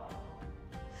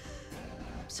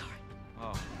 I'm sorry.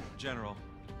 Oh, General.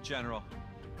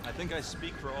 I think I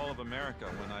speak for all of America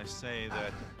when I say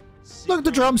that... Look,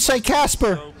 the drums say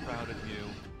Casper. So proud of you,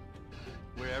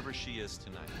 wherever she is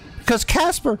tonight. Because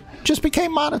Casper just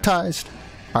became monetized.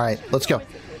 All right, let's go.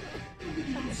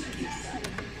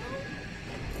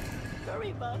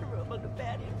 Very vulnerable to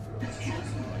bad influence.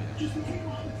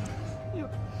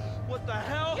 What the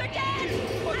hell? You're dead!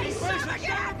 I severed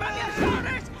your head from your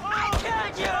shoulders! I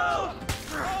killed you!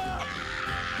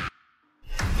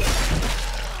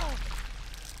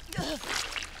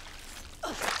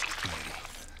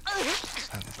 Is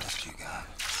that the best you got?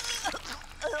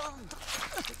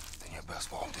 Then your best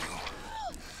won't do.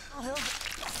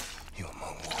 You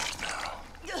among wolves now.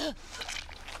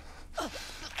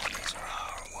 These are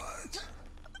our words.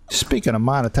 Speaking of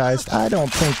monetized, I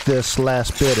don't think this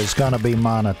last bit is gonna be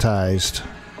monetized.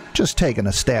 Just taking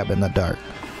a stab in the dark.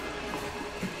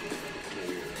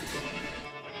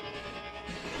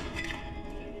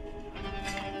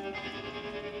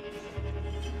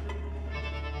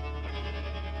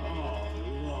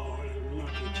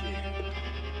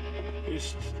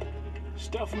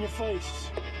 Stuff in your face,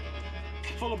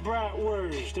 full of bright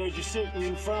words as you're sitting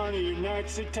in front of your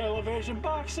Nazi television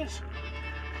boxes.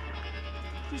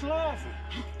 Just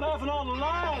laughing all the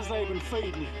lies they've been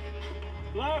feeding you.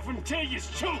 Laughing till you're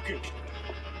choking.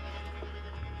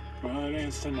 Well, it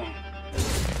ends tonight.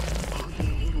 Oh, yeah,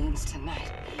 it ends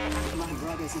tonight. My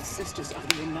brothers and sisters of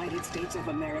the United States of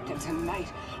America,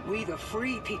 tonight, we, the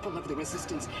free people of the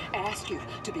resistance, ask you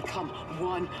to become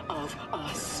one of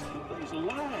us. There's a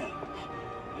lie.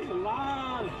 There's a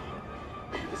lie.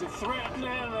 There's a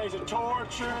threatening, there's a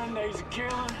torturing, there's a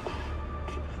killing.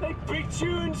 They beat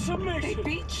you in submission. They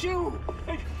beat you.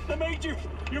 They made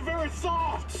your very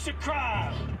thoughts a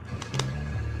crime.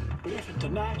 But if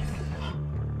tonight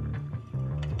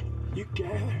you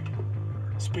gather,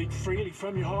 speak freely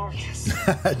from your heart. Yes.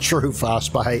 True,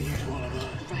 Frostbite.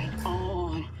 Right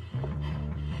on.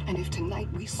 And if tonight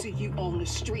we see you on the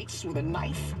streets with a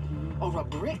knife or a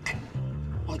brick,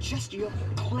 or just your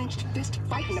clenched fist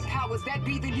fighting the powers that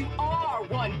be, then you are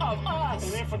one of us.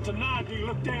 And if tonight you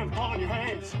look down upon your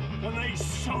hands and they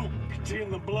soaked in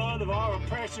the blood of our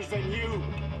oppressors, then you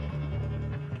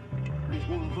is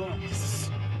one of us.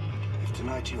 If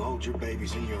tonight you hold your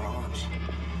babies in your arms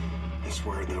and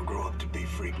swear they'll grow up to be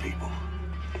free people,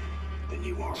 then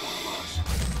you are one of us.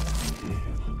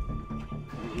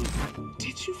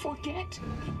 Did you forget?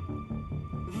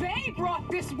 They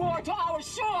brought this war to our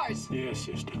shores! Yes,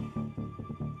 sister.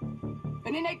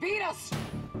 And then they beat us!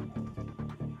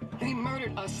 They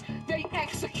murdered us! They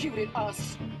executed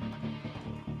us!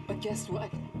 But guess what?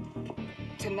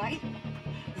 Tonight,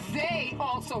 they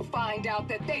also find out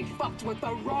that they fucked with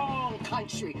the wrong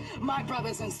country. My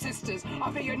brothers and sisters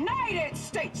of the United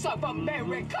States of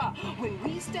America. When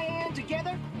we stand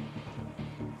together,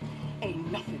 ain't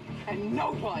nothing and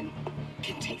no one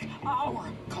can take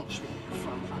our country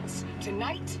from us.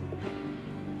 Tonight,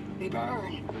 they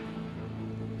burn.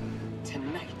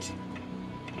 Tonight,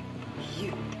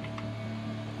 you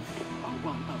are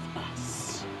one of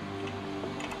us.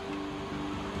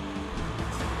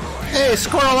 Hey,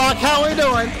 Squirrellock, how we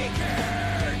doing?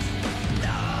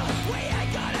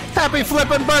 Happy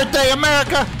flippin' birthday,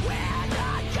 America!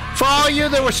 For all you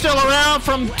that were still around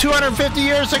from 250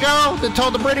 years ago that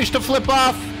told the British to flip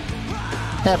off,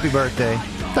 happy birthday.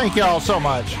 Thank you all so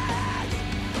much.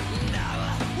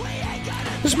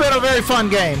 This has been a very fun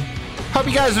game. Hope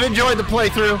you guys have enjoyed the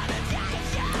playthrough.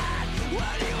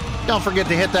 Don't forget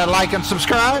to hit that like and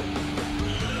subscribe.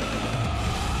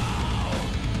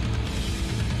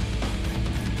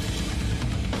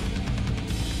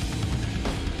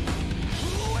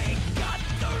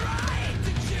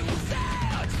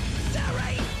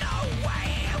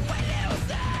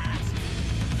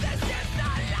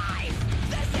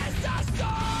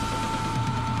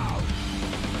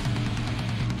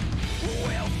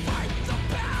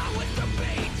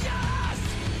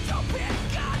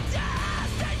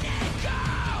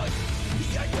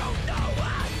 You don't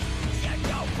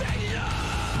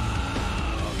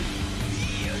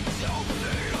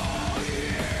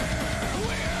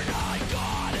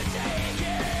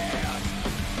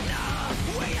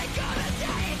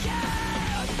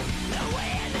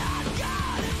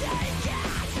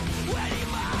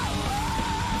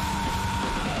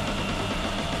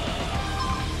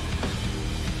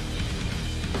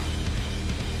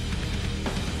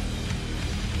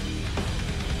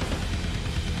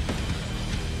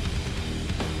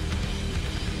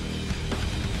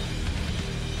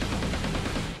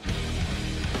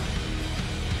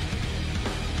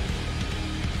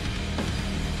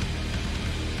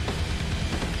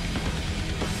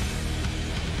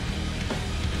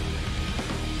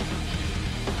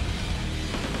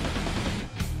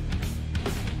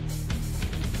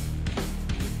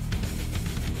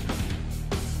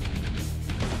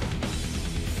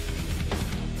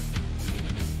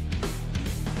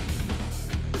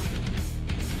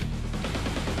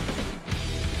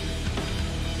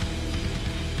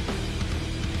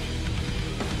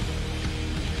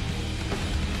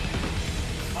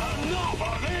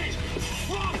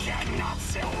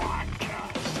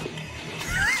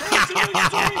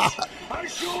and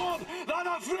show them that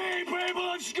the free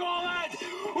people of Scotland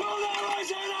will never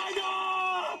say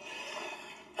no.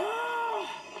 Oh,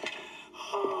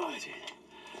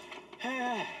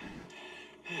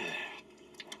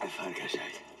 I think I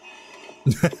said.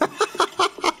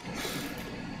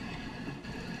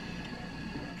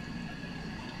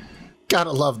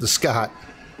 Gotta love the Scott.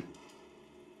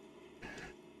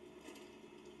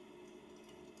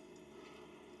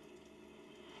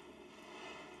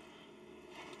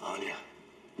 Anya.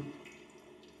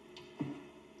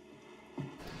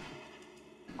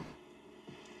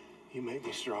 You make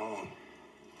me strong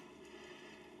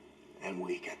and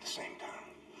weak at the same time.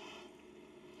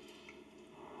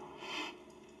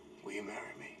 Will you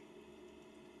marry me?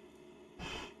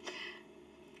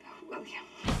 William.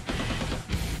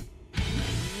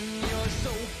 You're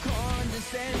so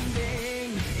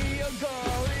condescending. Your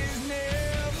goal is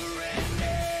never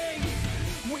ending.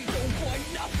 We don't want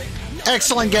nothing.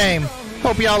 Excellent game.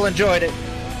 Hope y'all enjoyed it.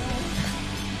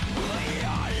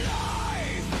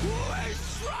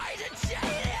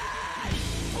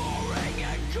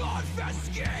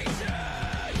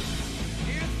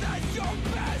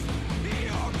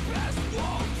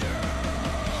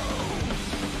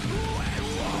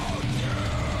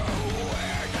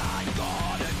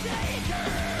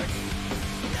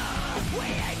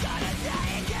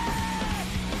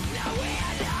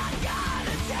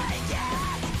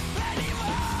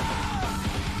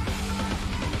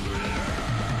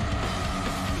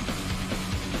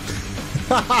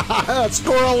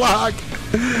 Squirrel lock.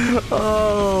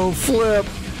 Oh, flip.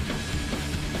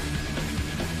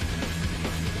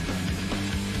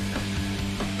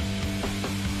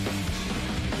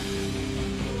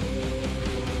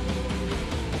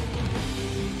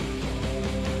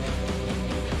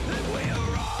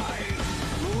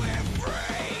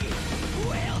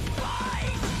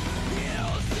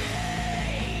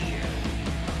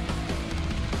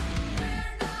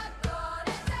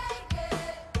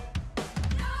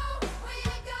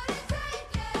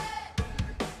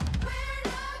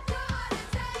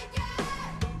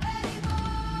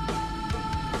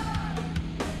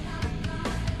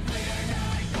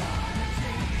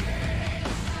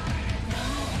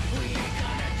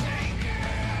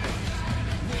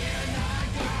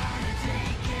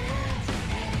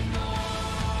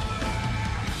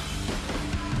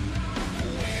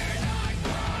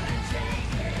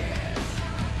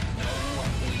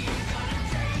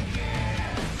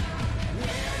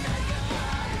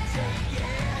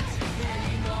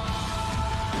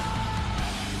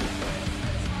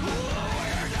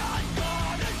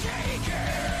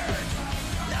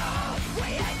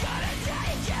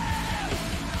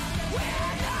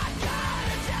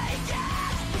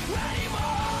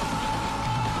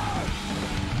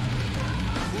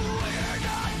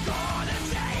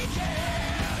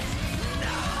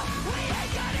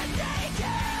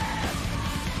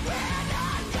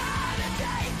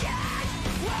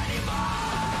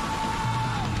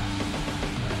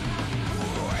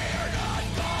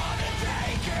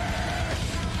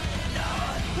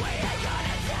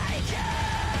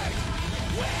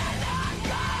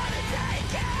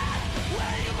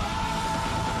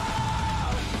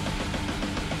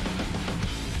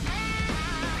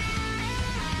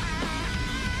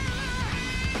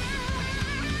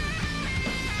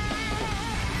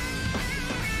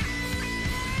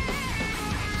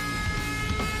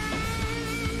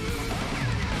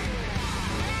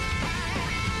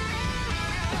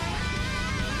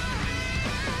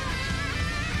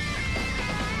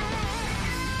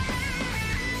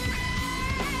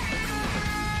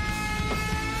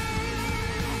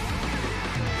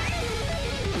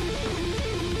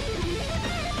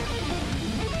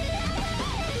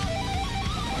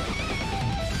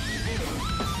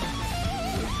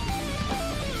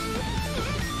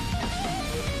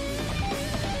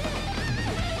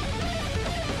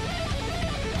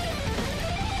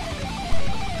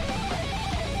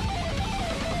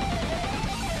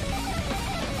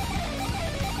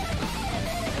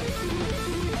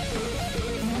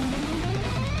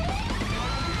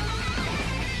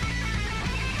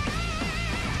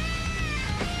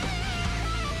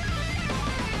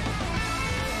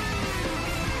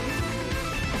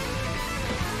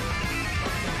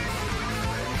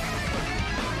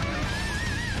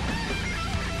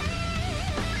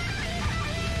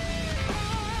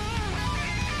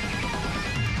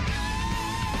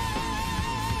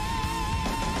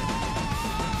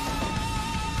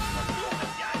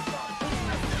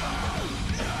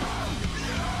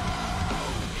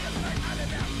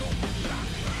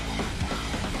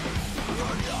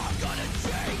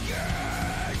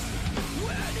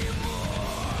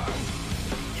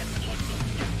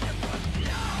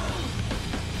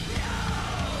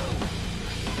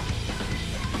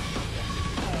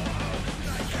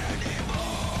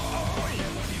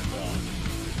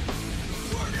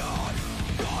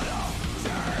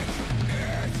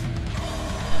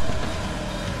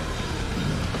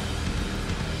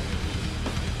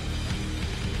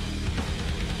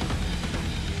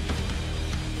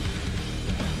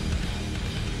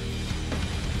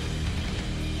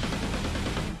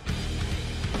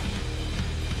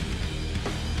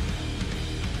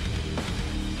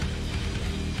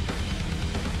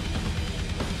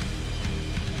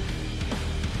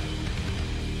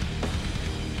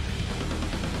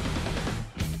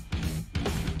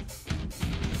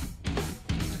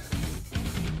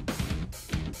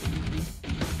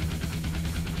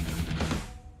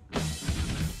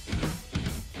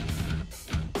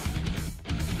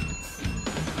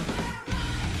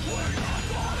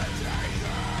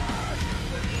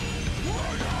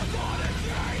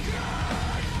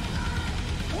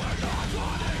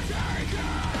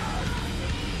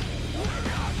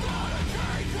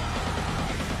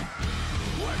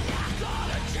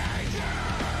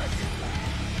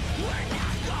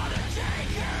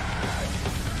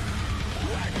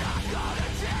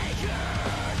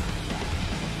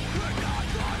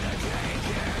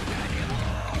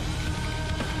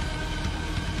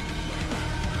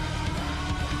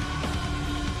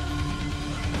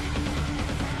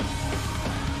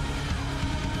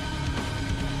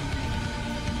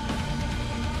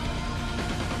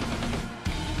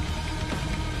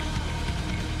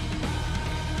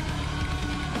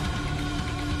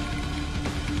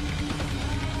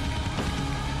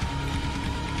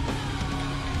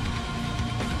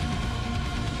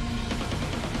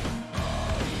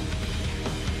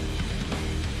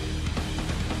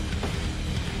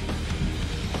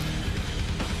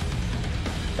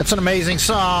 It's an amazing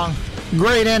song.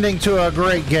 Great ending to a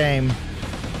great game.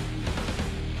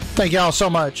 Thank y'all so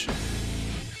much.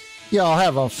 Y'all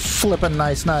have a flippin'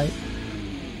 nice night.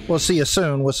 We'll see you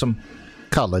soon with some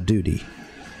Call of Duty.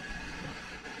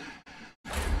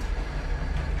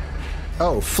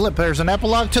 Oh, flip, there's an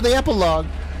epilogue to the epilogue.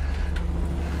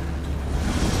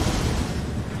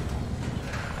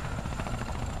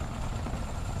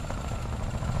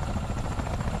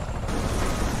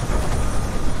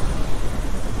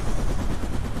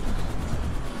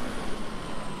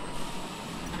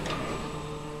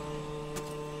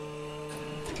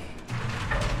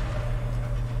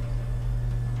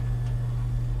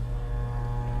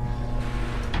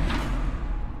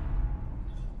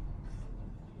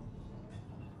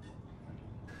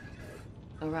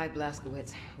 All right,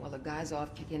 Blazkowicz. While the guy's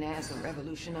off kicking ass and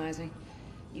revolutionizing,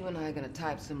 you and I are gonna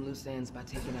type some loose ends by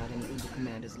taking out any Uber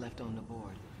commanders left on the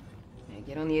board. Now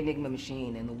get on the Enigma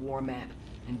machine and the war map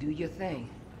and do your thing.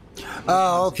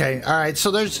 Oh, okay. All right.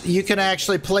 So there's you can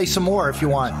actually play some more if you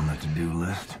want. On the to-do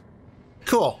list.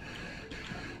 Cool.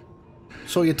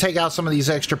 So you take out some of these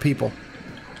extra people,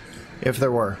 if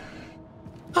there were.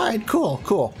 All right. Cool.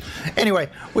 Cool. Anyway,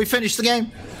 we finished the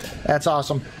game. That's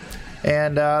awesome.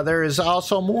 And there is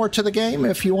also more to the game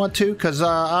if you want to, because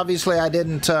obviously I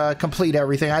didn't complete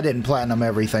everything. I didn't platinum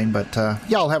everything, but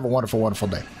y'all have a wonderful, wonderful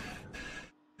day.